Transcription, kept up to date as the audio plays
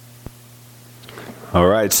All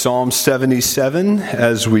right, Psalm 77,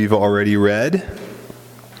 as we've already read.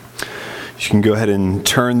 You can go ahead and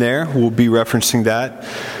turn there. We'll be referencing that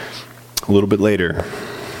a little bit later.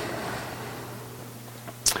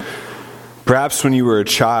 Perhaps when you were a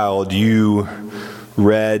child, you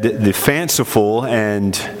read the fanciful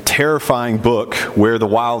and terrifying book, Where the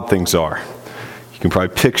Wild Things Are. You can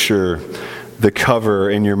probably picture the cover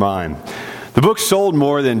in your mind. The book sold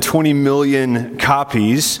more than 20 million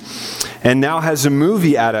copies and now has a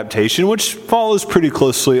movie adaptation which follows pretty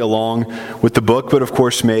closely along with the book, but of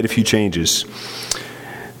course made a few changes.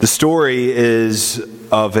 The story is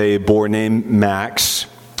of a boy named Max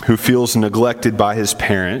who feels neglected by his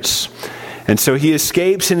parents, and so he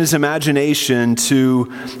escapes in his imagination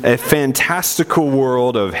to a fantastical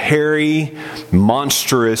world of hairy,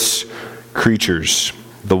 monstrous creatures,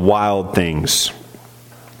 the wild things.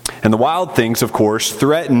 And the wild things, of course,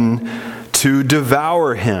 threaten to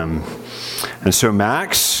devour him. And so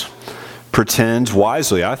Max pretends,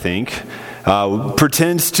 wisely I think,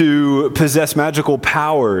 pretends to possess magical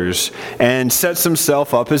powers and sets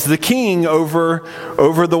himself up as the king over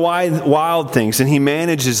the wild things. And he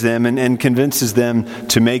manages them and convinces them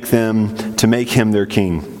to make him their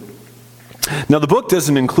king. Now, the book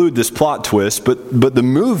doesn't include this plot twist, but the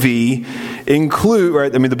movie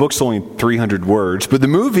the book's only 300 words, but the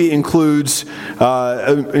movie includes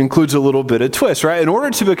a little bit of twist, right? In order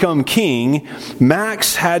to become king,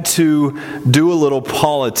 Max had to do a little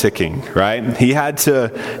politicking, right? He had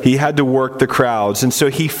to work the crowds, and so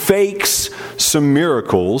he fakes some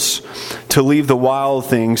miracles to leave the wild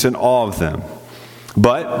things in awe of them.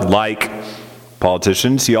 But like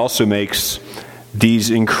politicians, he also makes these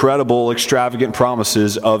incredible, extravagant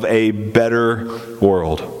promises of a better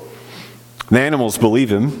world. The animals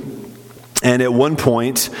believe him, and at one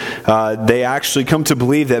point, they actually come to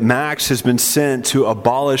believe that Max has been sent to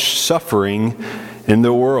abolish suffering in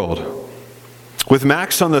the world. With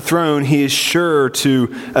Max on the throne, he is sure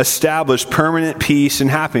to establish permanent peace and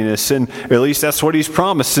happiness, and at least that's what he's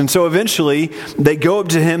promised. And so eventually, they go up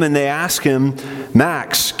to him and they ask him,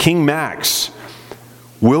 Max, King Max,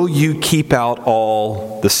 will you keep out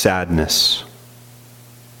all the sadness?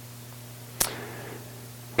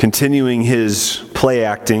 Continuing his play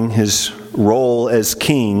acting, his role as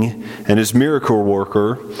king and his miracle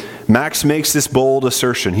worker, Max makes this bold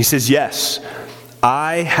assertion. He says, yes,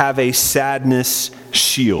 I have a sadness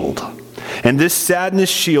shield. And this sadness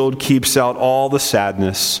shield keeps out all the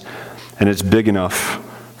sadness, and it's big enough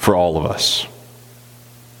for all of us.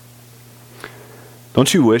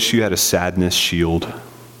 Don't you wish you had a sadness shield?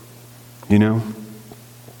 You know?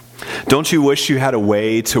 Don't you wish you had a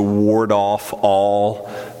way to ward off all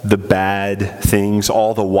the bad things,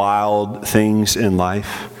 all the wild things in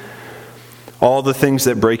life? All the things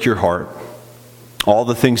that break your heart, all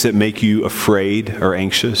the things that make you afraid or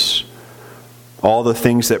anxious, all the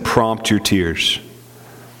things that prompt your tears.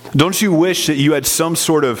 Don't you wish that you had some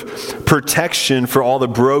sort of protection for all the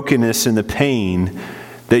brokenness and the pain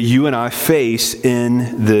that you and I face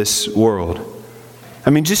in this world? I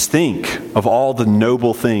mean, just think of all the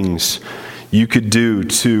noble things you could do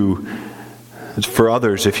for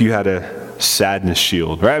others if you had a sadness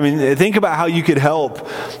shield, right? I mean, think about how you could help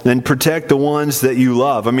and protect the ones that you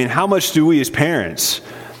love. I mean, how much do we as parents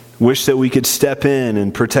wish that we could step in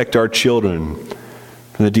and protect our children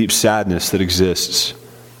from the deep sadness that exists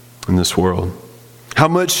in this world? How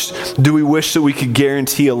much do we wish that we could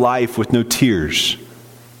guarantee a life with no tears,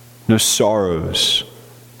 no sorrows,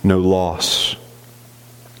 no loss?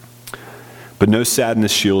 But no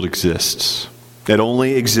sadness shield exists. It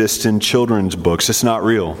only exists in children's books. It's not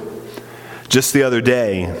real. Just the other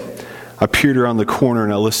day, I peered around the corner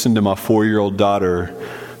and I listened to my 4-year-old daughter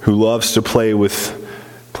who loves to play with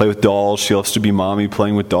dolls. She loves to be mommy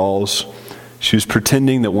playing with dolls. She was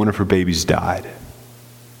pretending that one of her babies died.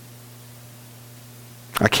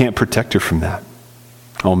 I can't protect her from that.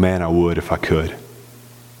 Oh man, I would if I could.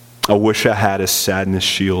 I wish I had a sadness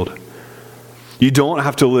shield. You don't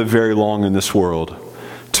have to live very long in this world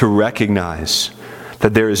to recognize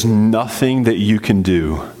that there is nothing that you can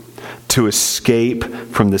do to escape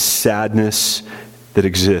from the sadness that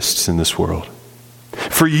exists in this world.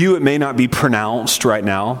 For you, it may not be pronounced right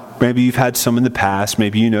now. Maybe you've had some in the past.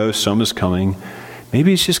 Maybe you know some is coming.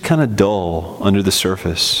 Maybe it's just kind of dull under the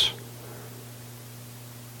surface.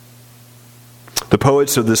 The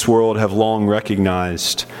poets of this world have long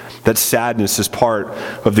recognized that sadness is part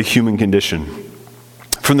of the human condition.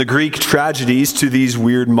 From the Greek tragedies to these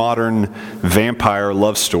weird modern vampire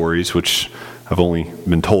love stories, which I've only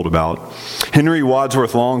been told about, Henry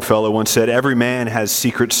Wadsworth Longfellow once said, "Every man has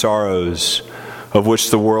secret sorrows of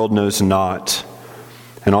which the world knows not.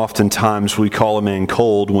 And oftentimes we call a man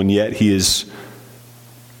cold when yet he is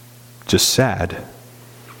just sad.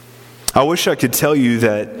 I wish I could tell you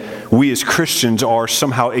that we as Christians are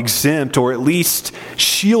somehow exempt or at least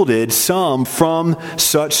shielded some from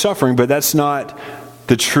such suffering, but that's not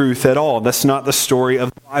the truth at all. That's not the story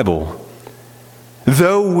of the Bible.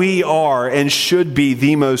 Though we are and should be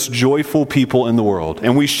the most joyful people in the world,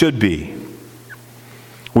 and we should be,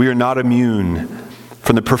 we are not immune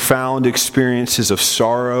from the profound experiences of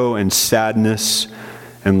sorrow and sadness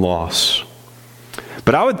and loss.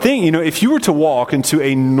 But I would think, if you were to walk into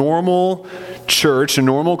a normal church, a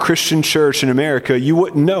normal Christian church in America, you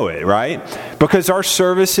wouldn't know it, right? Because our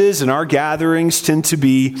services and our gatherings tend to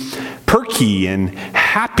be perky and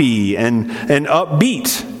happy and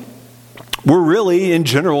upbeat. We're really, in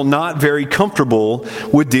general, not very comfortable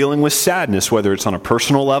with dealing with sadness, whether it's on a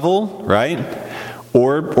personal level, right?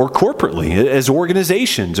 Or corporately, as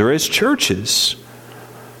organizations or as churches.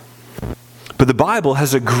 But the Bible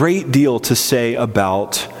has a great deal to say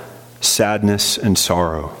about sadness and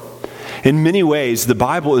sorrow. In many ways, the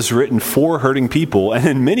Bible is written for hurting people, and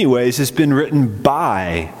in many ways, it's been written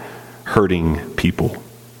by hurting people.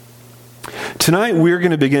 Tonight, we're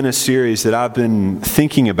going to begin a series that I've been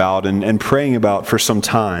thinking about and praying about for some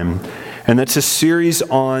time, and that's a series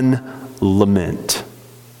on lament.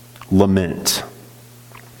 Lament.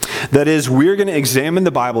 That is, we're going to examine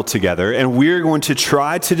the Bible together, and we're going to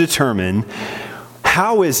try to determine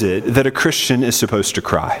how is it that a Christian is supposed to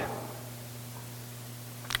cry.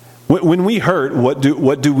 When we hurt, what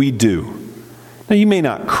do we do? Now, you may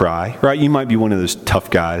not cry, right? You might be one of those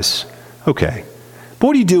tough guys. Okay. But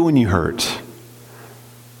what do you do when you hurt?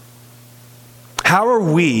 How are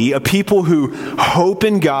we, a people who hope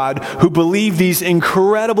in God, who believe these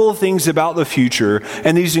incredible things about the future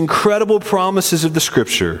and these incredible promises of the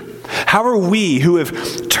Scripture, how are we who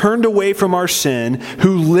have turned away from our sin,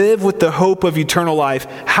 who live with the hope of eternal life,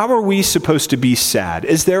 how are we supposed to be sad?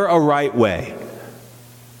 Is there a right way?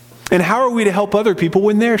 And how are we to help other people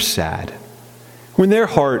when they're sad, when their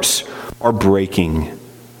hearts are breaking?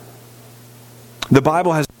 The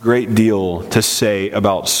Bible has a great deal to say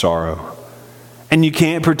about sorrow. And you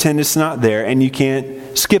can't pretend it's not there, and you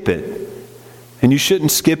can't skip it. And you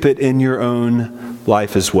shouldn't skip it in your own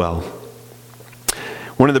life as well.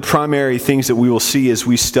 One of the primary things that we will see as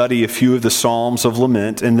we study a few of the Psalms of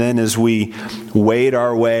Lament, and then as we wade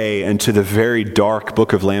our way into the very dark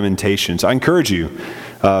book of Lamentations, I encourage you,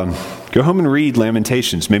 go home and read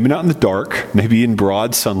Lamentations. Maybe not in the dark, maybe in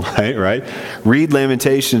broad sunlight, right? Read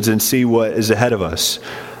Lamentations and see what is ahead of us.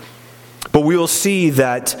 But we will see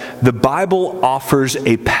that the Bible offers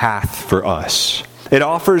a path for us. It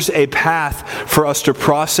offers a path for us to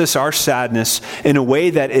process our sadness in a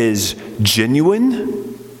way that is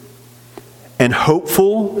genuine and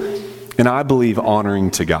hopeful, and I believe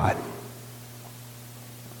honoring to God.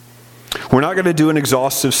 We're not going to do an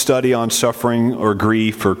exhaustive study on suffering or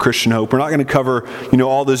grief or Christian hope. We're not going to cover,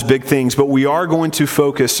 all those big things, but we are going to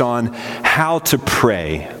focus on how to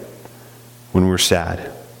pray when we're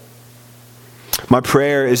sad. My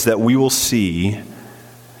prayer is that we will see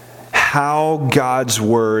how God's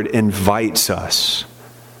Word invites us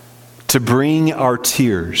to bring our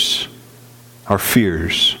tears, our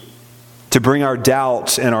fears, to bring our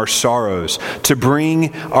doubts and our sorrows, to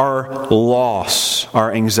bring our loss,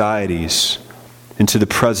 our anxieties into the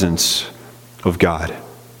presence of God.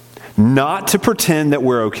 Not to pretend that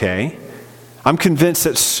we're okay. I'm convinced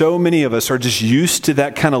that so many of us are just used to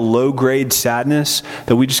that kind of low-grade sadness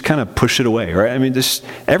that we just kind of push it away, right? I mean,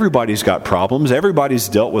 everybody's got problems. Everybody's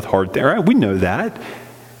dealt with hard things, right? We know that.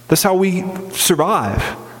 That's how we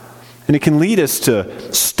survive. And it can lead us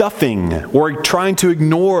to stuffing or trying to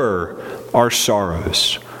ignore our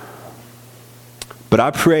sorrows. But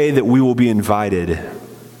I pray that we will be invited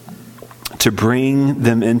to bring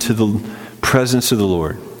them into the presence of the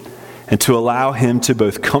Lord, and to allow Him to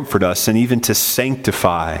both comfort us and even to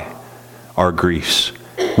sanctify our griefs.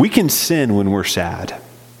 We can sin when we're sad,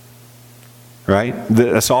 right?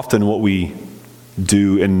 That's often what we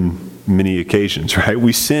do in many occasions, right?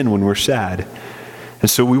 We sin when we're sad. And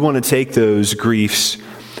so we want to take those griefs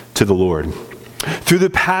to the Lord. Through the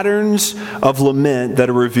patterns of lament that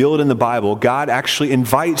are revealed in the Bible, God actually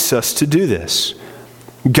invites us to do this.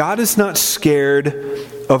 God is not scared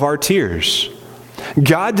of our tears.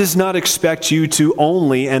 God does not expect you to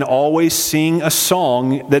only and always sing a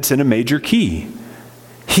song that's in a major key.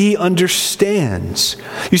 He understands.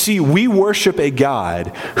 You see, we worship a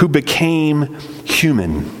God who became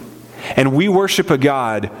human, and we worship a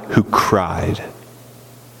God who cried.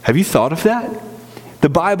 Have you thought of that? The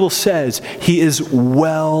Bible says He is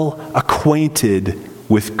well acquainted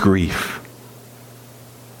with grief.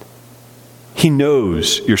 He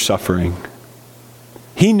knows your suffering.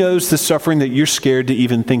 He knows the suffering that you're scared to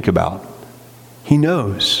even think about. He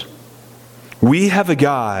knows. We have a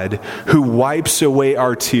God who wipes away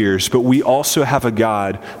our tears, but we also have a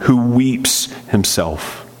God who weeps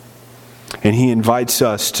himself. And he invites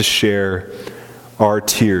us to share our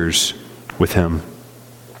tears with him.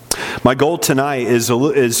 My goal tonight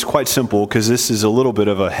is quite simple, because this is a little bit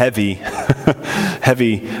of a heavy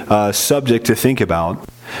subject to think about.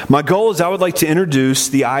 My goal is I would like to introduce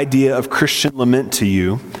the idea of Christian lament to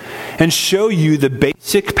you and show you the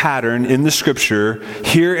basic pattern in the scripture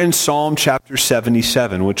here in Psalm chapter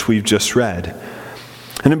 77, which we've just read.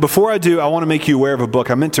 And then before I do, I want to make you aware of a book.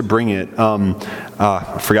 I meant to bring it.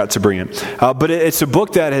 I forgot to bring it. But it's a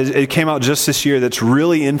book that it came out just this year that's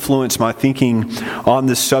really influenced my thinking on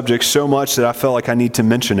this subject so much that I felt like I need to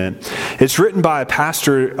mention it. It's written by a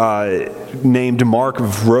pastor named Mark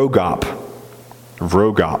Vroegop.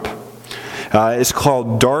 It's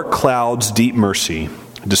called Dark Clouds, Deep Mercy,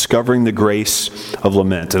 Discovering the Grace of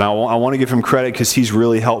Lament. And I want to give him credit because he's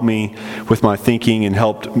really helped me with my thinking and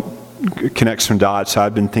helped connect some dots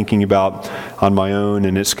I've been thinking about on my own,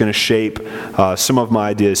 and it's going to shape some of my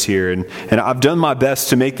ideas here. And I've done my best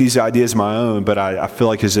to make these ideas my own, but I feel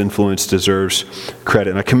like his influence deserves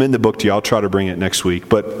credit. And I commend the book to you. I'll try to bring it next week.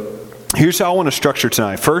 But here's how I want to structure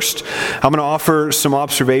tonight. First, I'm going to offer some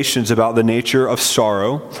observations about the nature of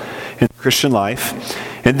sorrow in Christian life.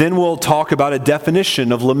 And then we'll talk about a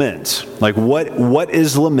definition of lament. Like what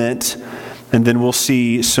is lament? And then we'll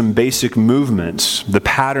see some basic movements, the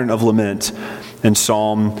pattern of lament in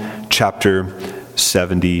Psalm chapter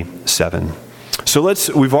 77. So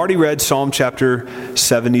we've already read Psalm chapter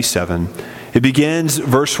 77. It begins,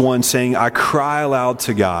 verse 1, saying, I cry aloud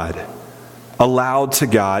to God,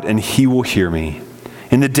 and he will hear me.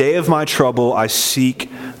 In the day of my trouble, I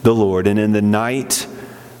seek the Lord, and in the night,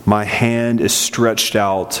 my hand is stretched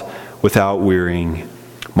out without wearying.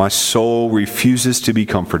 My soul refuses to be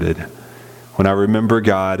comforted. When I remember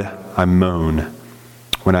God, I moan.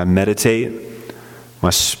 When I meditate, my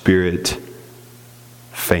spirit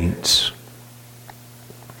faints.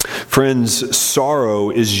 Friends,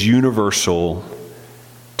 sorrow is universal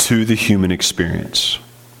to the human experience.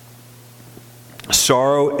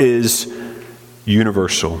 Sorrow is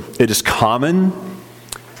universal. It is common.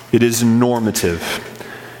 It is normative.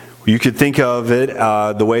 You could think of it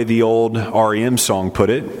the way the old REM song put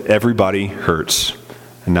it, everybody hurts.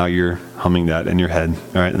 And now you're humming that in your head,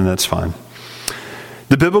 all right, and that's fine.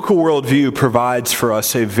 The biblical worldview provides for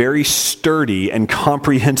us a very sturdy and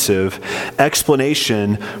comprehensive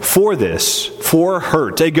explanation for this, for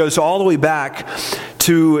hurt. It goes all the way back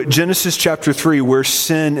to Genesis chapter 3, where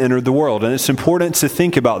sin entered the world. And it's important to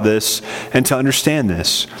think about this and to understand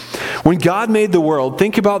this. When God made the world,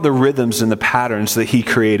 think about the rhythms and the patterns that he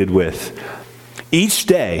created with. Each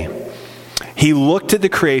day, he looked at the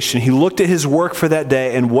creation, he looked at his work for that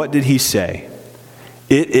day, and what did he say?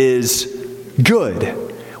 It is good.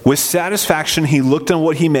 With satisfaction, he looked on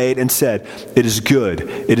what he made and said, it is good,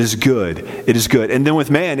 it is good, it is good. And then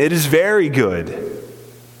with man, it is very good.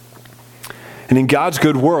 And in God's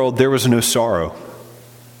good world, there was no sorrow.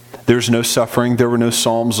 There was no suffering. There were no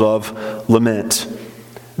psalms of lament.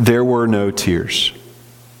 There were no tears.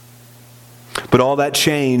 But all that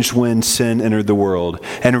changed when sin entered the world.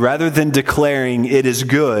 And rather than declaring it is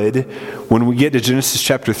good, when we get to Genesis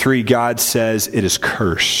chapter 3, God says it is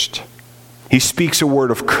cursed. He speaks a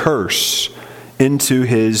word of curse into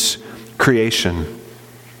his creation.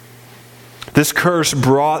 This curse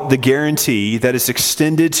brought the guarantee that is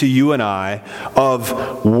extended to you and I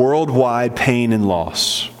of worldwide pain and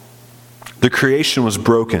loss. The creation was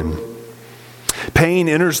broken. Pain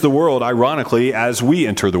enters the world, ironically, as we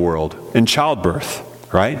enter the world, in childbirth,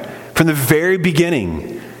 right? From the very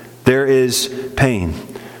beginning, there is pain.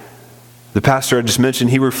 The pastor I just mentioned,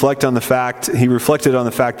 he reflected on the fact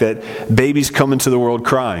that babies come into the world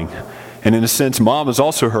crying. And in a sense, mom is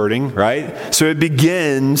also hurting, right? So it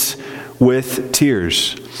begins with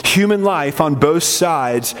tears. Human life on both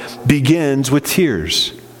sides begins with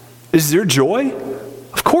tears. Is there joy?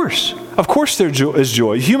 Of course. Of course there is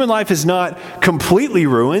joy. Human life is not completely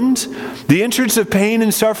ruined. The entrance of pain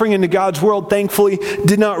and suffering into God's world, thankfully,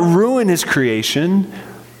 did not ruin his creation,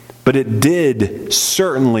 but it did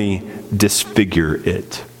certainly disfigure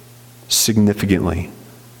it significantly.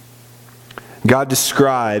 God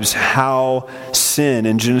describes how sin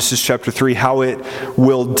in Genesis chapter 3, how it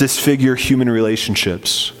will disfigure human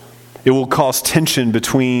relationships. It will cause tension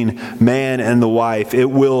between man and the wife. It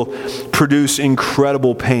will produce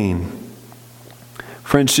incredible pain.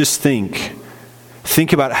 Friends, just think.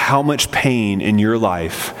 think about how much pain in your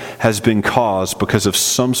life has been caused because of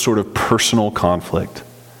some sort of personal conflict,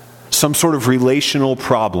 some sort of relational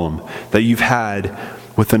problem that you've had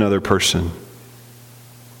with another person.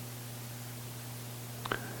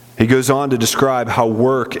 He goes on to describe how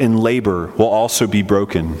work and labor will also be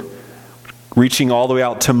broken, reaching all the way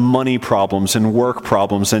out to money problems and work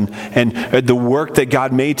problems. And the work that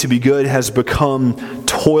God made to be good has become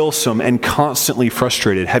toilsome and constantly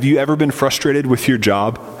frustrated. Have you ever been frustrated with your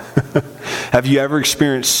job? Have you ever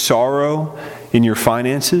experienced sorrow in your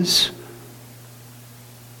finances?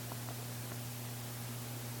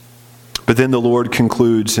 But then the Lord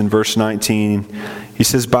concludes in verse 19. He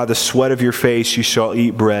says, by the sweat of your face you shall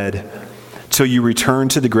eat bread till you return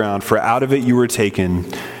to the ground, for out of it you were taken.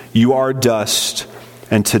 You are dust,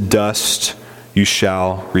 and to dust you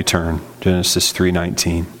shall return. Genesis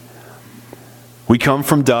 3:19. We come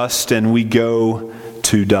from dust and we go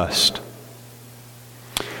to dust.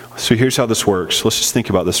 So here's how this works. Let's just think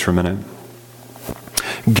about this for a minute.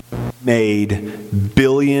 God made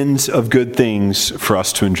billions of good things for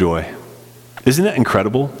us to enjoy. Isn't that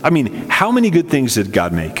incredible? I mean, how many good things did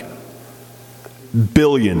God make?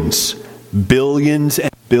 Billions. Billions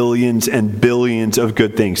and billions and billions of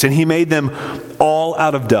good things. And He made them all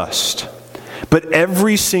out of dust. But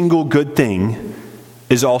every single good thing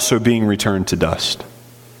is also being returned to dust.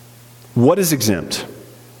 What is exempt?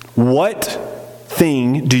 What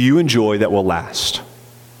thing do you enjoy that will last?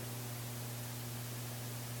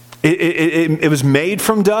 It was made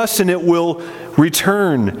from dust and it will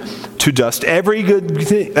return to dust. Every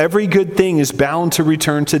good thing is bound to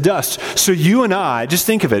return to dust. So you and I, just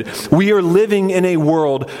think of it, we are living in a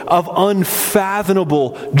world of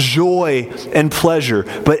unfathomable joy and pleasure,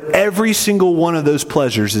 but every single one of those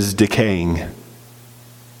pleasures is decaying.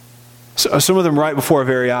 So, some of them right before our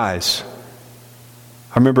very eyes.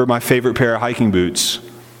 I remember my favorite pair of hiking boots.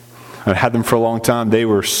 I had them for a long time. They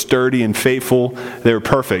were sturdy and faithful. They were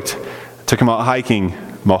perfect. I took them out hiking.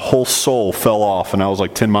 My whole sole fell off, and I was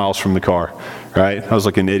like 10 miles from the car, right? I was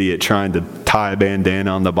like an idiot trying to tie a bandana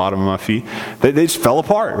on the bottom of my feet. They just fell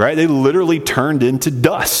apart, right? They literally turned into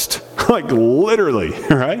dust. Like literally,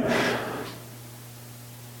 right?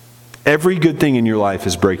 Every good thing in your life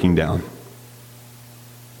is breaking down.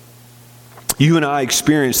 You and I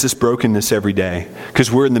experience this brokenness every day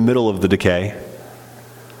because we're in the middle of the decay.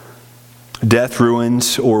 Death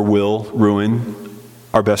ruins or will ruin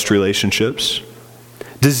our best relationships.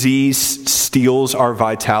 Disease steals our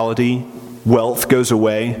vitality. Wealth goes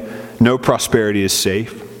away. No prosperity is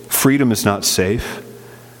safe. Freedom is not safe.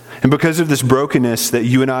 And because of this brokenness that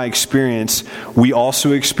you and I experience, we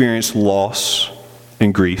also experience loss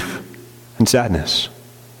and grief and sadness.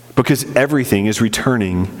 Because everything is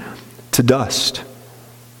returning to dust.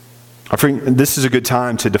 I think this is a good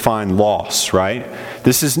time to define loss, right?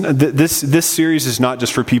 This series is not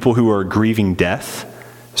just for people who are grieving death.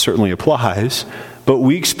 It certainly applies, but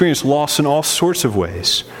we experience loss in all sorts of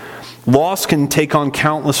ways. Loss can take on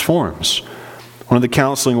countless forms. One of the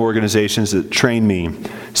counseling organizations that trained me,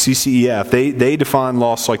 CCEF, they define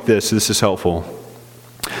loss like this. This is helpful.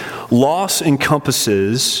 Loss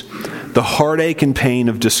encompasses the heartache and pain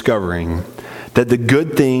of discovering that the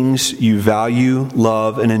good things you value,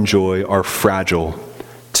 love, and enjoy are fragile,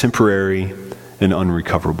 temporary, and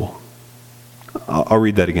unrecoverable. I'll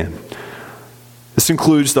read that again. This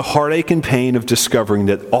includes the heartache and pain of discovering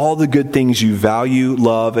that all the good things you value,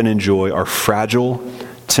 love, and enjoy are fragile,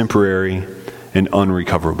 temporary, and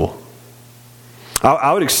unrecoverable.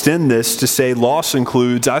 I would extend this to say loss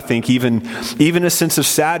includes, I think, even a sense of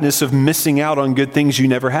sadness of missing out on good things you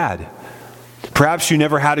never had. Perhaps you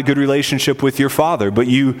never had a good relationship with your father, but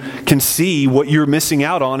you can see what you're missing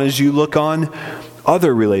out on as you look on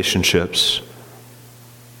other relationships.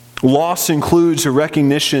 Loss includes a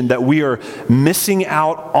recognition that we are missing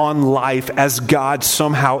out on life as God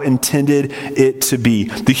somehow intended it to be.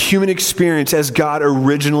 The human experience as God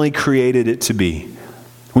originally created it to be.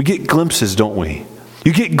 We get glimpses, don't we?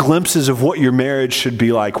 You get glimpses of what your marriage should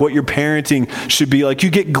be like, what your parenting should be like. You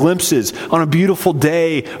get glimpses on a beautiful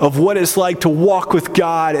day of what it's like to walk with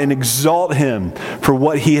God and exalt Him for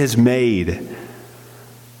what He has made.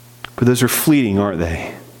 But those are fleeting, aren't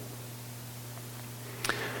they?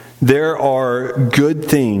 There are good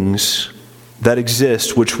things that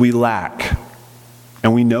exist which we lack,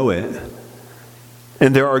 and we know it.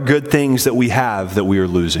 And there are good things that we have that we are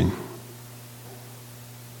losing.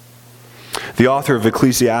 The author of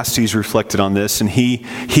Ecclesiastes reflected on this, and he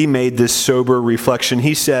made this sober reflection.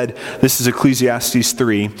 He said, this is Ecclesiastes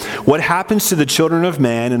 3, "What happens to the children of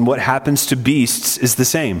man and what happens to beasts is the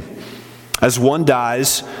same. As one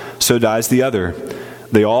dies, so dies the other.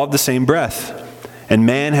 They all have the same breath. and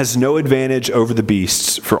man has no advantage over the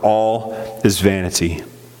beasts, for all is vanity.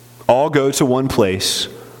 All go to one place,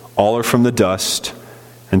 all are from the dust,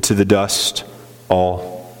 and to the dust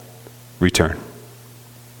all return.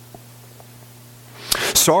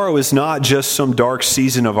 Sorrow is not just some dark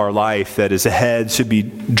season of our life that is ahead to be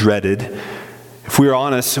dreaded. If we are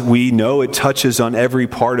honest, we know it touches on every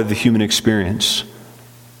part of the human experience.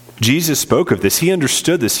 Jesus spoke of this. He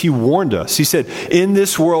understood this. He warned us. He said, in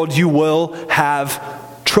this world you will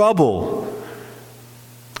have trouble.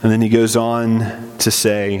 And then he goes on to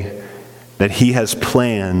say that he has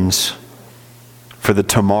plans for the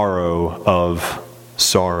tomorrow of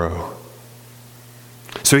sorrow.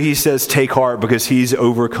 So he says, take heart, because he's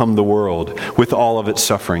overcome the world with all of its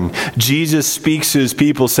suffering. Jesus speaks to his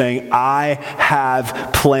people saying, I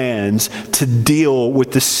have plans to deal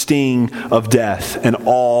with the sting of death and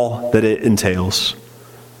all that it entails.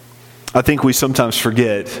 I think we sometimes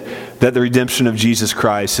forget that the redemption of Jesus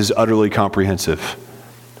Christ is utterly comprehensive.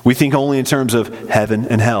 We think only in terms of heaven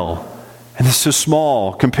and hell. And it's so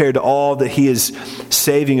small compared to all that he is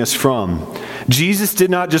saving us from. Jesus did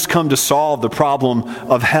not just come to solve the problem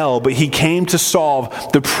of hell, but he came to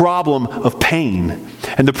solve the problem of pain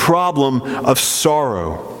and the problem of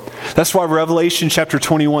sorrow. That's why Revelation chapter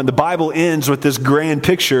 21, the Bible ends with this grand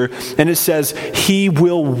picture, and it says, he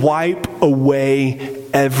will wipe away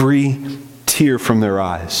every tear from their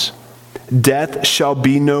eyes. Death shall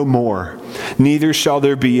be no more, neither shall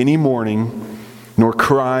there be any mourning, nor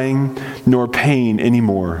crying, nor pain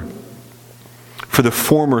anymore. For the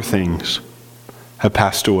former things have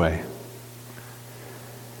passed away.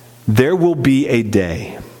 There will be a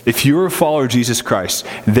day, if you're a follower of Jesus Christ,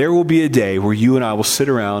 there will be a day where you and I will sit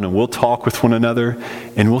around and we'll talk with one another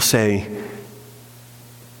and we'll say,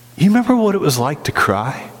 you remember what it was like to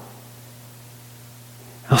cry?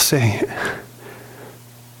 I'll say,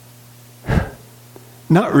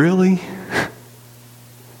 not really.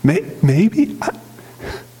 Maybe.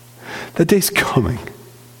 The day's coming.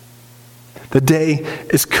 The day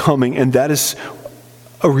is coming, and that is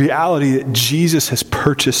a reality that Jesus has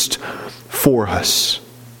purchased for us.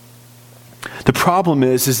 The problem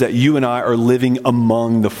is that you and I are living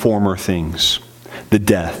among the former things. The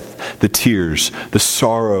death, the tears, the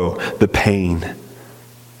sorrow, the pain.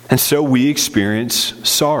 And so we experience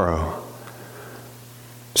sorrow.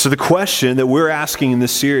 So the question that we're asking in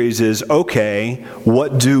this series is, okay,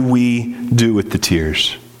 what do we do with the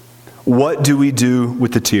tears? What do we do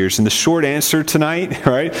with the tears? And the short answer tonight,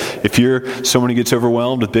 right? If you're someone who gets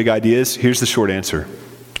overwhelmed with big ideas, here's the short answer.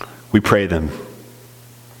 We pray them.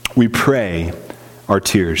 We pray our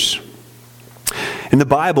tears. In the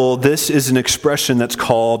Bible, this is an expression that's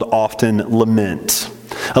called often lament.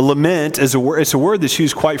 A lament is it's a word that's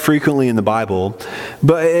used quite frequently in the Bible,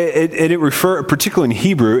 but particularly in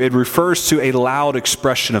Hebrew, it refers to a loud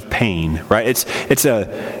expression of pain, right? It's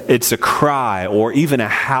a cry or even a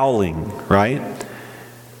howling, right?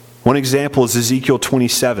 One example is Ezekiel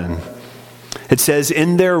 27. It says,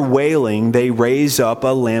 in their wailing, they raise up a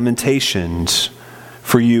lamentations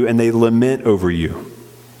for you, and they lament over you.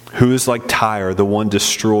 Who is like Tyre, the one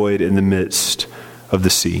destroyed in the midst of the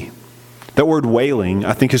sea? That word wailing,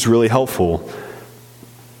 I think, is really helpful.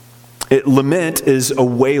 Lament is a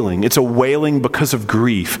wailing. It's a wailing because of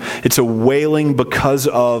grief. It's a wailing because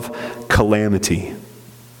of calamity.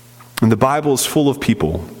 And the Bible is full of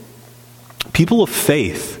people of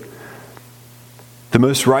faith, the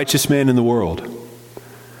most righteous man in the world,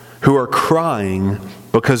 who are crying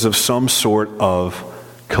because of some sort of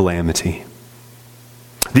calamity.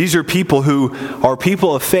 These are people who are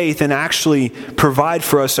people of faith and actually provide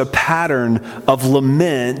for us a pattern of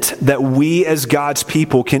lament that we as God's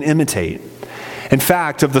people can imitate. In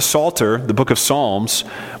fact, of the Psalter, the book of Psalms,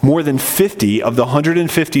 more than 50 of the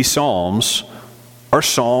 150 Psalms are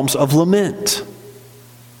Psalms of lament.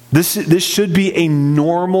 This should be a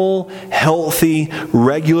normal, healthy,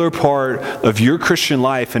 regular part of your Christian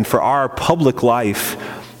life and for our public life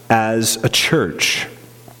as a church.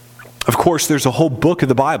 Of course, there's a whole book of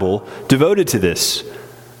the Bible devoted to this.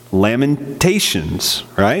 Lamentations,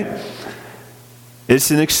 right? It's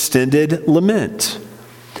an extended lament.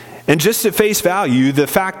 And just at face value, the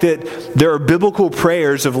fact that there are biblical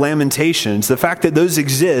prayers of lamentations, the fact that those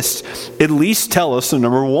exist, at least tell us,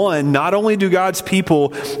 number one, not only do God's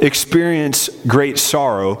people experience great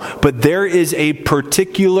sorrow, but there is a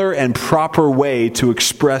particular and proper way to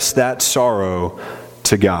express that sorrow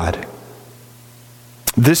to God.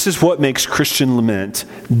 This is what makes Christian lament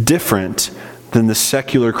different than the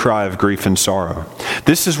secular cry of grief and sorrow.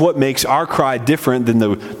 This is what makes our cry different than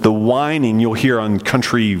the whining you'll hear on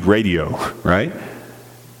country radio, right?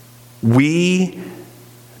 We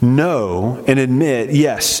know and admit,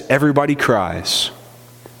 yes, everybody cries,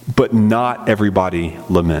 but not everybody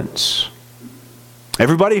laments.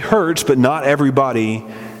 Everybody hurts, but not everybody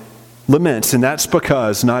laments. And that's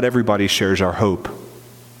because not everybody shares our hope.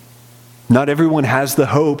 Not everyone has the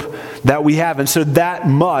hope that we have. And so that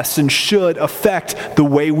must and should affect the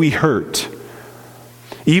way we hurt.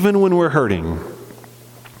 Even when we're hurting,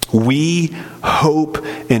 we hope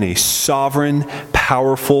in a sovereign,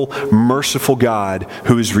 powerful, merciful God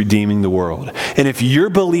who is redeeming the world. And if your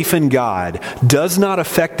belief in God does not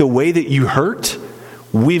affect the way that you hurt,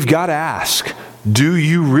 we've got to ask, do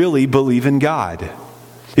you really believe in God?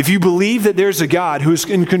 If you believe that there's a God who is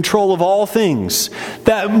in control of all things,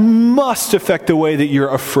 that must affect the way that you're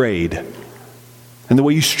afraid and the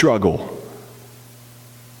way you struggle.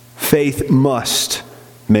 Faith must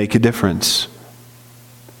make a difference.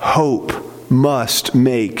 Hope must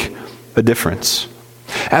make a difference.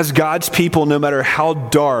 As God's people, no matter how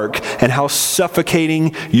dark and how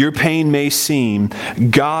suffocating your pain may seem,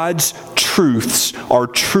 God's truths are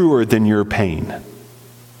truer than your pain.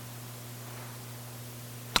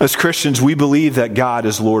 As Christians, we believe that God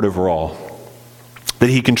is Lord over all, that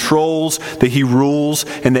He controls, that He rules,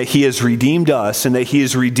 and that He has redeemed us, and that He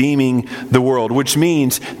is redeeming the world, which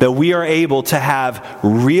means that we are able to have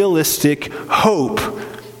realistic hope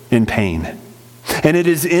in pain. And it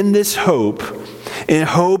is in this hope in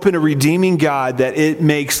a redeeming God, that it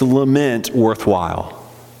makes lament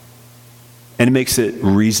worthwhile. And it makes it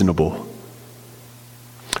reasonable.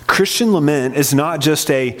 Christian lament is not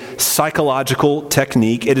just a psychological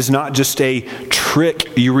technique. It is not just a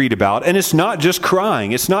trick you read about. And it's not just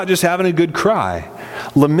crying. It's not just having a good cry.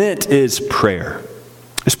 Lament is prayer.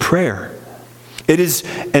 It's prayer. It is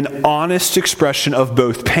an honest expression of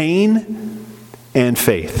both pain and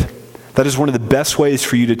faith. That is one of the best ways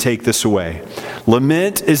for you to take this away.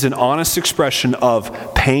 Lament is an honest expression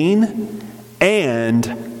of pain and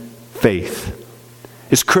faith.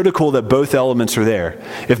 It's critical that both elements are there.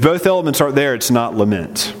 If both elements aren't there, it's not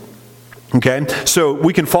lament. Okay? So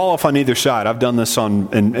we can fall off on either side. I've done this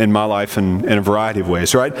in my life in a variety of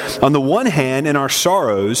ways, right? On the one hand, in our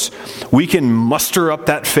sorrows, we can muster up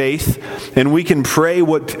that faith and we can pray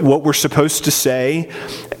what we're supposed to say,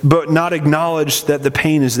 but not acknowledge that the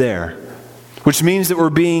pain is there. Which means that we're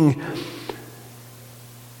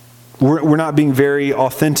not being very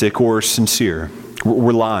authentic or sincere.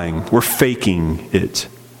 We're lying. We're faking it.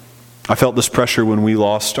 I felt this pressure when we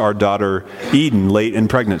lost our daughter Eden late in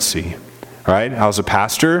pregnancy. Right? I was a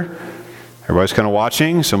pastor. Everybody's kind of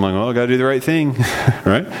watching. So I'm like, well, I got to do the right thing.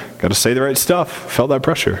 Right? Got to say the right stuff. Felt that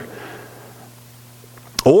pressure.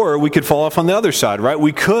 Or we could fall off on the other side, right?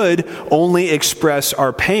 We could only express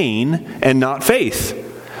our pain and not faith.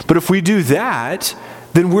 But if we do that,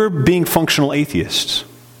 then we're being functional atheists.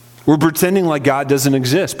 We're pretending like God doesn't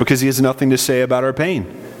exist because He has nothing to say about our pain.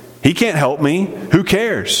 He can't help me. Who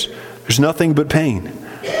cares? There's nothing but pain.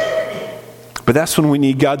 But that's when we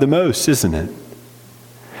need God the most, isn't it?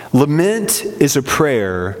 Lament is a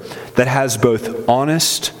prayer that has both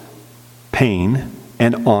honest pain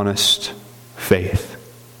and honest faith.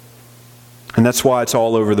 And that's why it's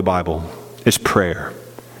all over the Bible. It's prayer,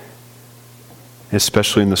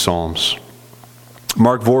 especially in the Psalms.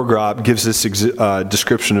 Mark Vorgrop gives this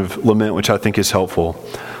description of lament, which I think is helpful.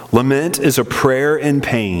 Lament is a prayer in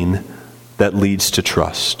pain that leads to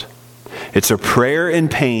trust. It's a prayer in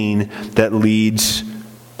pain that leads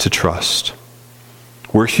to trust.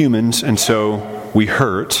 We're humans, and so we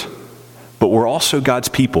hurt, but we're also God's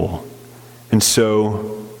people, and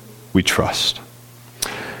so we trust.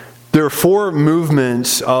 There are 4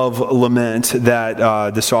 movements of lament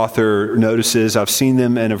that this author notices. I've seen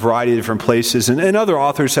them in a variety of different places, and other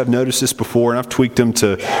authors have noticed this before, and I've tweaked them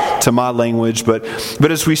to my language. But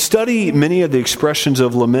as we study many of the expressions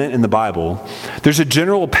of lament in the Bible, there's a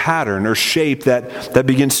general pattern or shape that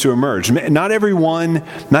begins to emerge. Not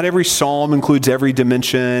every psalm includes every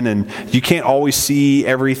dimension, and you can't always see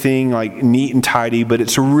everything like neat and tidy, but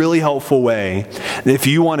it's a really helpful way if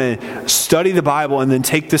you want to study the Bible and then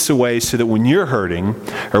take this away so that when you're hurting,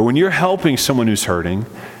 or when you're helping someone who's hurting,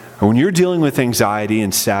 or when you're dealing with anxiety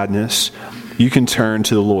and sadness, you can turn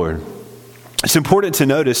to the Lord. It's important to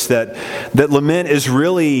notice that lament is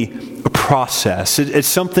really a process.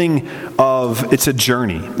 It's it's a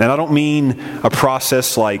journey. And I don't mean a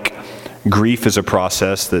process like grief is a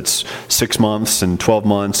process that's 6 months and 12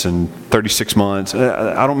 months and 36 months.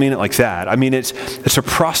 I don't mean it like that. I mean it's a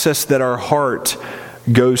process that our heart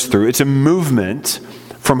goes through. It's a movement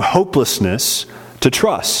from hopelessness to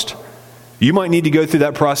trust. You might need to go through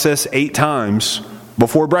that process 8 times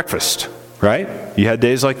before breakfast, right? You had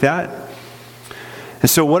days like that? And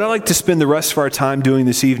so what I'd like to spend the rest of our time doing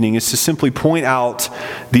this evening is to simply point out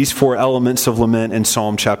these 4 elements of lament in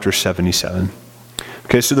Psalm chapter 77.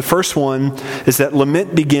 Okay, so the first one is that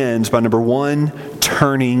lament begins by, number 1,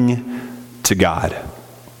 turning to God.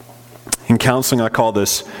 In counseling, I call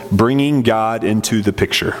this bringing God into the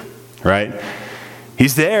picture, right?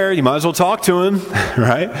 He's there, you might as well talk to him,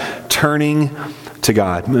 right? Turning to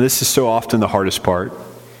God. And this is so often the hardest part.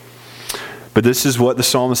 But this is what the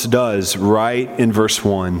psalmist does right in verse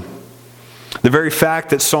 1. The very fact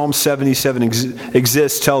that Psalm 77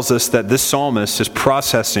 exists tells us that this psalmist is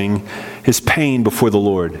processing his pain before the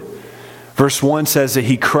Lord. Verse 1 says that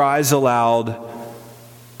he cries aloud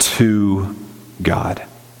to God.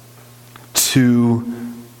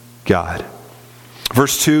 To God.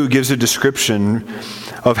 Verse 2 gives a description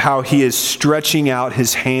of how he is stretching out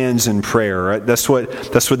his hands in prayer. Right? That's what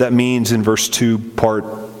that means in verse 2, part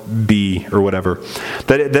B or whatever.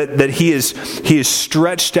 That he is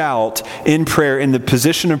stretched out in prayer, in the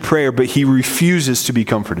position of prayer, but he refuses to be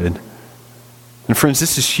comforted. And friends,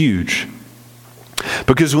 this is huge.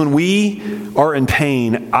 Because when we are in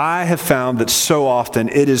pain, I have found that so often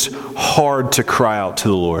it is hard to cry out to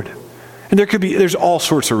the Lord. And there's all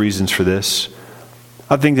sorts of reasons for this.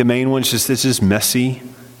 I think the main one is just this is messy,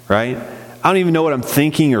 right? I don't even know what I'm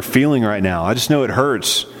thinking or feeling right now. I just know it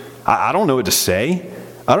hurts. I don't know what to say.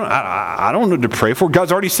 I don't know what to pray for.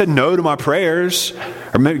 God's already said no to my prayers.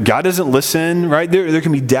 Or maybe God doesn't listen, right? There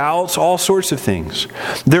can be doubts, all sorts of things.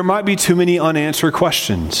 There might be too many unanswered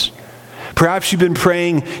questions. Perhaps you've been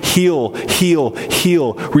praying, heal, heal,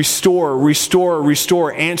 heal, restore, restore,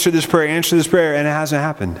 restore, answer this prayer, and it hasn't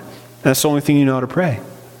happened. That's the only thing you know how to pray.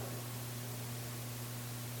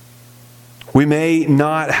 We may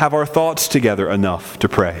not have our thoughts together enough to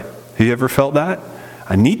pray. Have you ever felt that?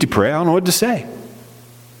 I need to pray. I don't know what to say.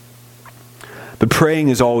 But praying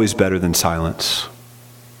is always better than silence.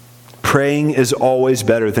 Praying is always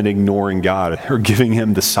better than ignoring God or giving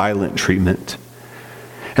him the silent treatment.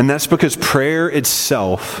 And that's because prayer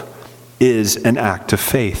itself is an act of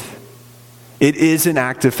faith. It is an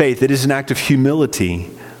act of faith. It is an act of humility.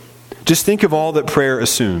 Just think of all that prayer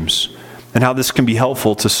assumes and how this can be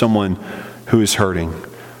helpful to someone who is hurting.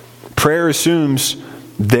 Prayer assumes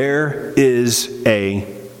there is a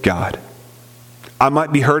God. I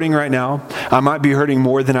might be hurting right now. I might be hurting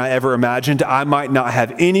more than I ever imagined. I might not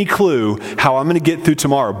have any clue how I'm going to get through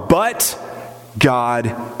tomorrow, but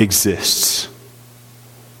God exists.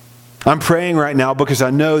 I'm praying right now because I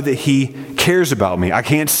know that he cares about me. I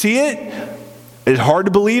can't see it. It's hard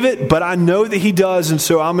to believe it, but I know that he does, and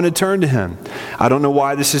so I'm going to turn to him. I don't know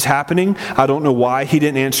why this is happening. I don't know why he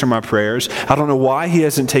didn't answer my prayers. I don't know why he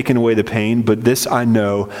hasn't taken away the pain, but this I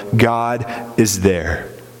know, God is there.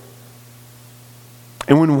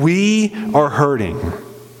 And when we are hurting,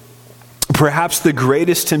 perhaps the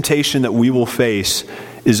greatest temptation that we will face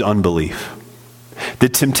is unbelief. The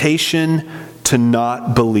temptation to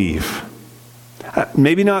not believe.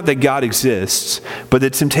 Maybe not that God exists, but the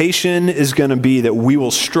temptation is going to be that we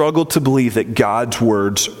will struggle to believe that God's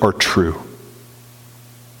words are true.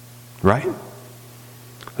 Right?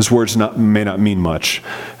 Those words may not mean much.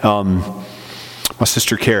 My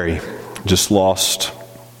sister Carrie just lost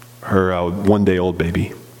her one-day-old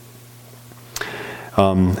baby.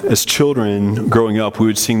 As children growing up, we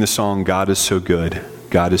would sing the song, God is so good.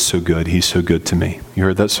 God is so good. He's so good to me. You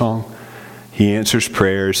heard that song? He answers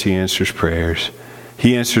prayers. He answers prayers.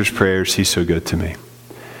 He answers prayers. He's so good to me.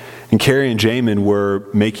 And Carrie and Jamin were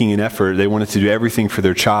making an effort. They wanted to do everything for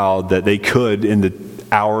their child that they could in the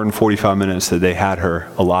hour and 45 minutes that they had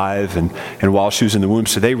her alive and while she was in the womb.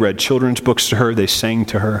 So they read children's books to her. They sang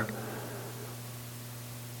to her.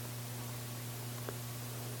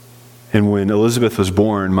 And when Elizabeth was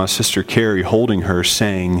born, my sister Carrie, holding her,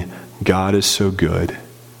 sang, God is so good.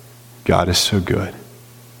 God is so good.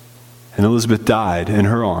 And Elizabeth died in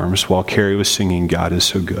her arms while Carrie was singing, God is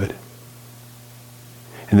so good.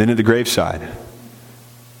 And then at the graveside,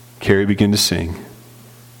 Carrie began to sing,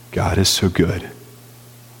 God is so good.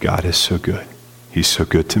 God is so good. He's so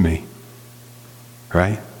good to me.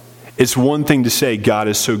 Right? It's one thing to say God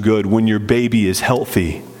is so good when your baby is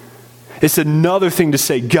healthy. It's another thing to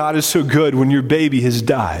say God is so good when your baby has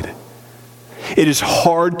died. It is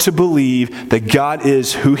hard to believe that God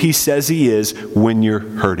is who he says he is when you're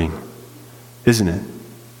hurting. Isn't it?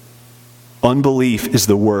 Unbelief is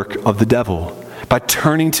the work of the devil. By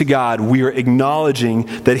turning to God, we are acknowledging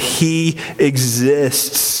that he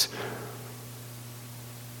exists.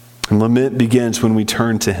 And lament begins when we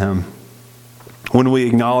turn to him. When we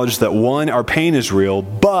acknowledge that 1, our pain is real,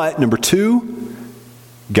 but number 2,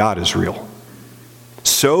 God is real.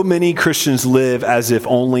 So many Christians live as if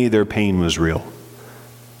only their pain was real.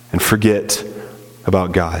 and forget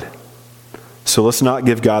about God. So let's not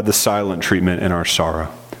give God the silent treatment in our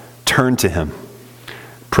sorrow. Turn to him.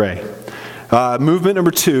 Pray. Movement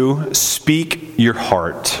number 2, speak your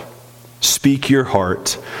heart. Speak your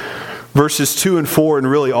heart. Verses 2 and 4, and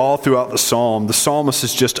really all throughout the psalm, the psalmist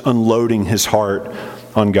is just unloading his heart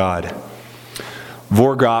on God.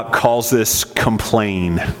 Vorgop calls this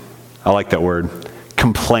complain. I like that word.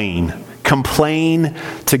 Complain. Complain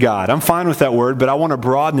to God. I'm fine with that word, but I want to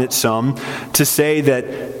broaden it some to say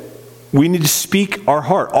that we need to speak our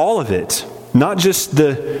heart, all of it. Not just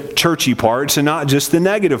the churchy parts and not just the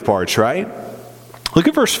negative parts, right? Look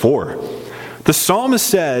at verse 4. The psalmist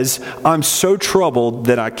says, I'm so troubled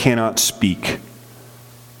that I cannot speak.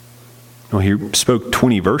 Well, he spoke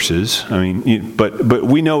 20 verses. I mean, but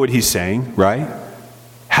we know what he's saying, right?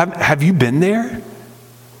 Have you been there?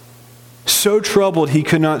 So troubled he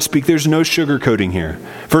could not speak. There's no sugarcoating here.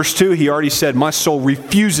 Verse 2, he already said, my soul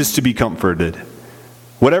refuses to be comforted.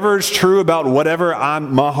 Whatever is true about whatever,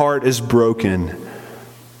 my heart is broken.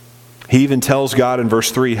 He even tells God in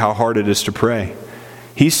verse 3 how hard it is to pray.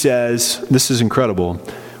 He says, this is incredible,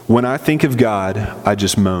 when I think of God, I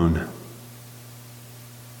just moan.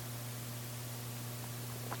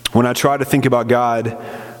 When I try to think about God,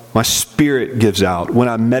 my spirit gives out. When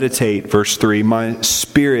I meditate, verse 3, my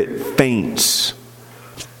spirit faints.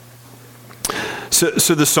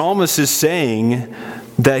 So the psalmist is saying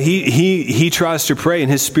that he tries to pray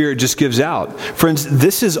and his spirit just gives out. Friends,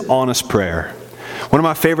 this is honest prayer. One of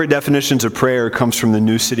my favorite definitions of prayer comes from the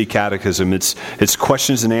New City Catechism. It's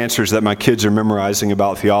questions and answers that my kids are memorizing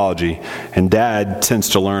about theology. And Dad tends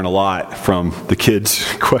to learn a lot from the kids'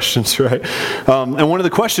 questions, right? And one of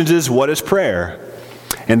the questions is, what is prayer?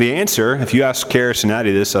 And the answer, if you ask Karis and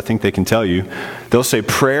Addie this, I think they can tell you. They'll say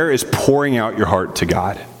prayer is pouring out your heart to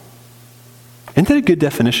God. Isn't that a good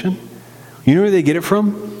definition? You know where they get it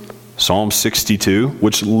from? Psalm 62,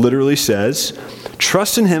 which literally says,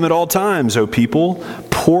 trust in him at all times, O people.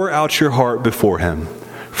 Pour out your heart before him,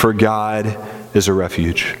 for God is a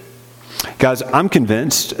refuge. Guys, I'm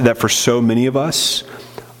convinced that for so many of us,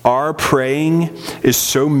 our praying is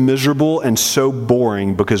so miserable and so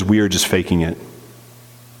boring because we are just faking it.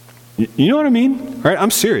 You know what I mean? Right? I'm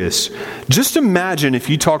serious. Just imagine if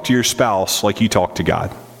you talk to your spouse like you talk to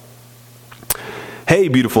God. Hey,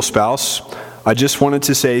 beautiful spouse, I just wanted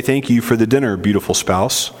to say thank you for the dinner, beautiful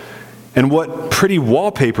spouse. And what pretty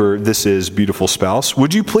wallpaper this is, beautiful spouse.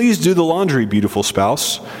 Would you please do the laundry, beautiful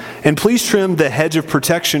spouse? And please trim the hedge of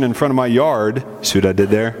protection in front of my yard. See what I did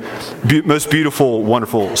there? Most beautiful,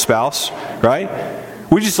 wonderful spouse, right?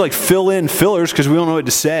 We just like fill in fillers because we don't know what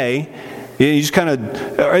to say. You just kind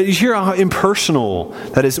of, you hear how impersonal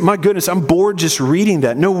that is. My goodness, I'm bored just reading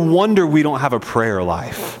that. No wonder we don't have a prayer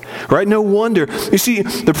life, right? No wonder. You see,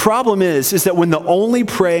 the problem is that when the only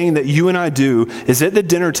praying that you and I do is at the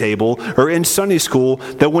dinner table or in Sunday school,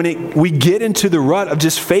 that when we get into the rut of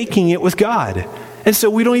just faking it with God. And so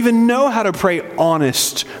we don't even know how to pray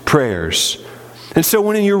honest prayers. And so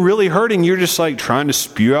when you're really hurting, you're just like trying to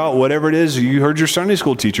spew out whatever it is you heard your Sunday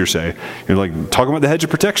school teacher say. You're like talking about the hedge of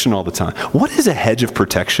protection all the time. What is a hedge of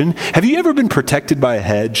protection? Have you ever been protected by a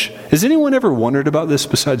hedge? Has anyone ever wondered about this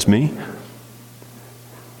besides me?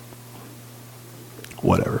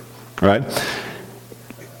 Whatever, right?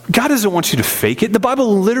 God doesn't want you to fake it. The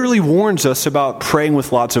Bible literally warns us about praying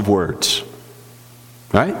with lots of words,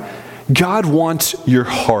 right? God wants your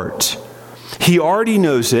heart. He already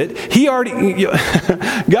knows it.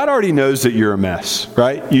 God already knows that you're a mess,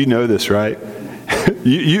 right? You know this, right?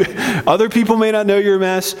 Other people may not know you're a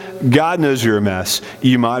mess. God knows you're a mess.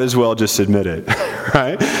 You might as well just admit it,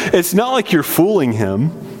 right? It's not like you're fooling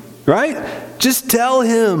him, right? Just tell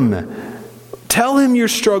him. Tell him you're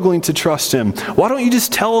struggling to trust him. Why don't you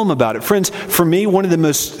just tell him about it? Friends, for me, one of the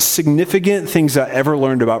most significant things I ever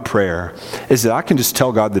learned about prayer is that I can just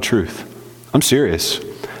tell God the truth. I'm serious.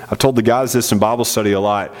 I've told the guys this in Bible study a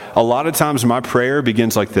lot. A lot of times my prayer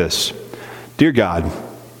begins like this. Dear God,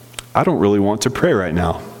 I don't really want to pray right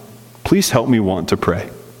now. Please help me want to pray.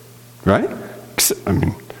 Right? I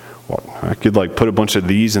mean, well, I could like put a bunch of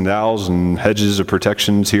these and thous and hedges of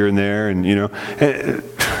protections here and there and, you know.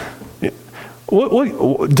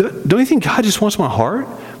 Don't you think God just wants my heart?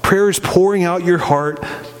 Prayer is pouring out your heart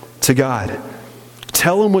to God.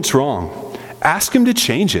 Tell him what's wrong. Ask him to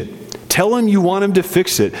change it. Tell him you want him to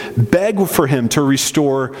fix it. Beg for him to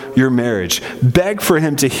restore your marriage. Beg for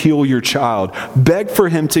him to heal your child. Beg for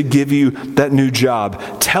him to give you that new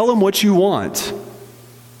job. Tell him what you want.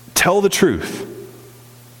 Tell the truth.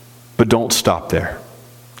 But don't stop there.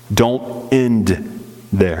 Don't end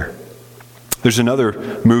there. There's another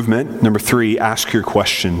movement. Number 3, ask your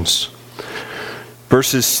questions.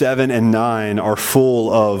 Verses 7 and 9 are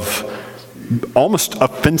full of almost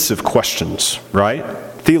offensive questions, right?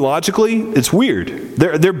 Theologically, it's weird.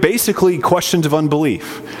 They're basically questions of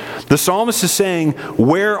unbelief. The psalmist is saying,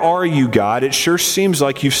 "Where are you, God? It sure seems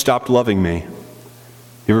like you've stopped loving me."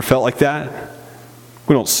 You ever felt like that?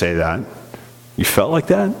 We don't say that. You felt like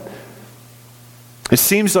that? It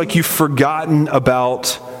seems like you've forgotten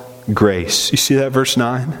about grace. You see that, verse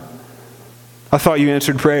 9? I thought you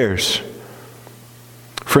answered prayers.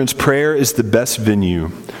 Friends, prayer is the best venue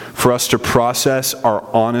for us to process our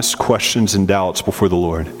honest questions and doubts before the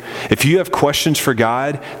Lord. If you have questions for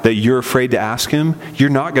God that you're afraid to ask Him, you're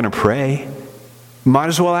not going to pray. Might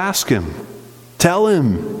as well ask Him. Tell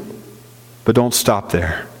Him. But don't stop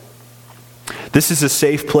there. This is a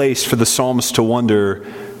safe place for the psalmist to wonder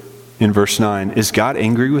in verse 9, is God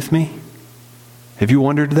angry with me? Have you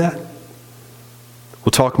wondered that?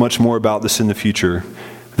 We'll talk much more about this in the future.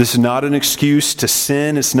 This is not an excuse to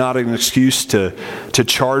sin. It's not an excuse to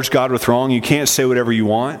charge God with wrong. You can't say whatever you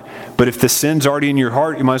want. But if the sin's already in your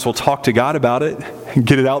heart, you might as well talk to God about it.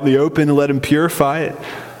 Get it out in the open and let Him purify it.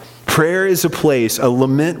 Prayer is a place, a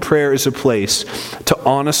lament prayer is a place to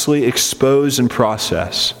honestly expose and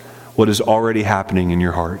process what is already happening in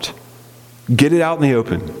your heart. Get it out in the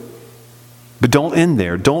open. But don't end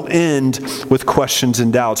there. Don't end with questions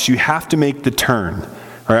and doubts. You have to make the turn.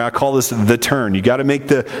 All right, I call this the turn. You got to make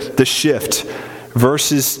the shift.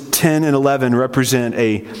 Verses 10 and 11 represent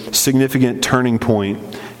a significant turning point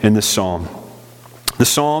in the psalm. The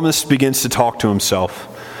psalmist begins to talk to himself.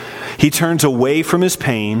 He turns away from his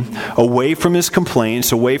pain, away from his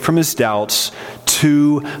complaints, away from his doubts,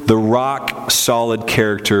 to the rock-solid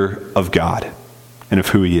character of God and of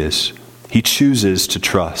who He is. He chooses to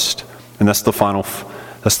trust. And that's the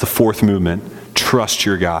fourth movement. Trust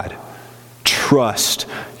your God. Trust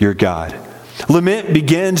your God. Lament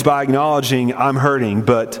begins by acknowledging, I'm hurting,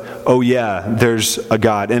 but oh yeah, there's a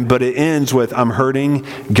God. But it ends with, I'm hurting,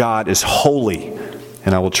 God is holy,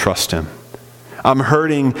 and I will trust Him. I'm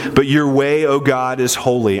hurting, but your way, O God, is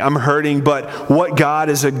holy. I'm hurting, but what God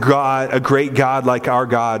is a God, a great God like our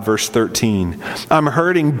God, verse 13. I'm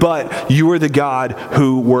hurting, but you are the God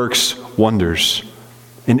who works wonders.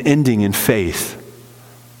 An ending in faith.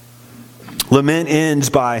 Lament ends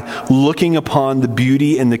by looking upon the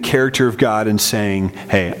beauty and the character of God and saying,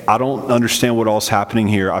 hey, I don't understand what all's happening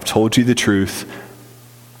here. I've told you the truth,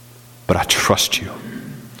 but I trust you.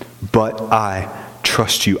 But I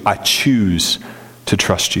trust you. I choose to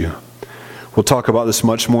trust you. We'll talk about this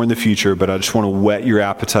much more in the future, but I just want to whet your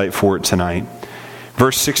appetite for it tonight.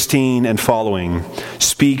 Verse 16 and following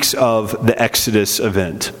speaks of the Exodus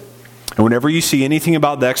event. And whenever you see anything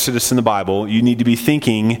about the Exodus in the Bible, you need to be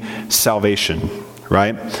thinking salvation,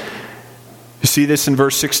 right? You see this in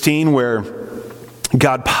verse 16 where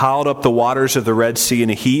God piled up the waters of the Red Sea in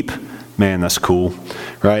a heap. Man, that's cool,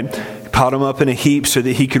 right? He piled them up in a heap so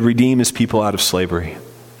that He could redeem His people out of slavery,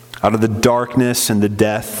 out of the darkness and the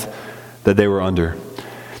death that they were under.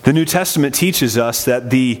 The New Testament teaches us that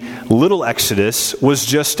the little Exodus was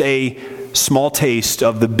just a small taste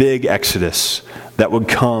of the big Exodus that would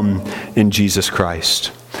come in Jesus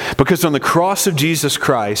Christ. Because on the cross of Jesus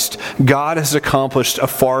Christ, God has accomplished a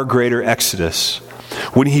far greater Exodus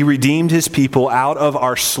when He redeemed His people out of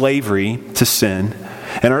our slavery to sin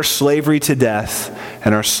and our slavery to death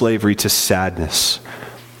and our slavery to sadness.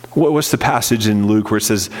 What's the passage in Luke where it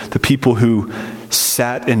says, the people who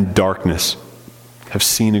sat in darkness have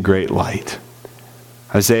seen a great light?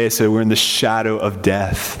 Isaiah said, we're in the shadow of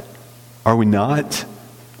death. Are we not?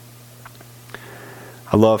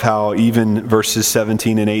 I love how even verses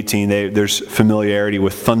 17 and 18, there's familiarity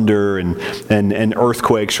with thunder and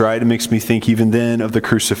earthquakes, right? It makes me think even then of the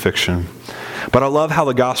crucifixion. But I love how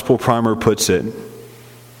the gospel primer puts it.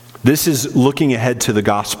 This is looking ahead to the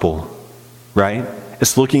gospel, right?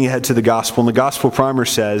 It's looking ahead to the gospel. And the gospel primer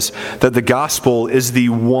says that the gospel is the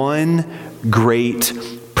one great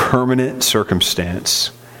permanent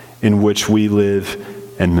circumstance in which we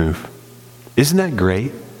live and move. Isn't that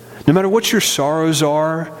great? No matter what your sorrows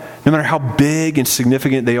are, no matter how big and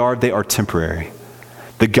significant they are temporary.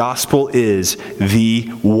 The gospel is the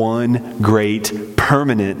one great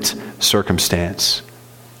permanent circumstance.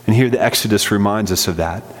 And here the Exodus reminds us of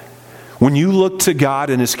that. When you look to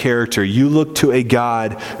God and His character, you look to a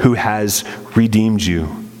God who has redeemed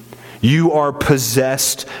you. You are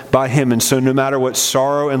possessed by Him. And so no matter what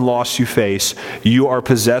sorrow and loss you face, you are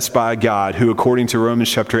possessed by a God who, according to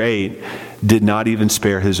Romans chapter 8, did not even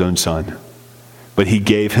spare His own Son, but He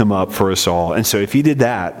gave Him up for us all. And so if He did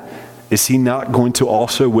that, is He not going to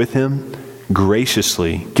also with Him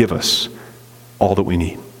graciously give us all that we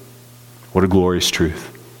need? What a glorious truth.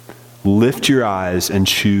 lift your eyes and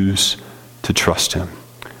choose to trust him.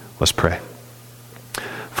 Let's pray.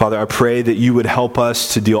 Father, I pray that you would help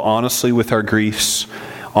us to deal honestly with our griefs,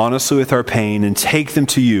 honestly with our pain, and take them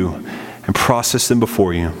to you and process them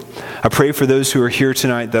before you. I pray for those who are here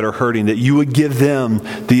tonight that are hurting, that you would give them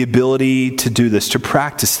the ability to do this, to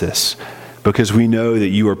practice this, because we know that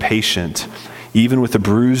you are patient. Even with a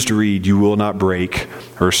bruised reed, you will not break,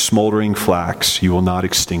 or smoldering flax, you will not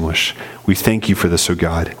extinguish. We thank you for this, O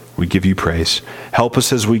God. We give you praise. Help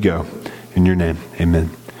us as we go. In your name,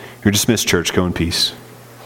 amen. You're dismissed, church. Go in peace.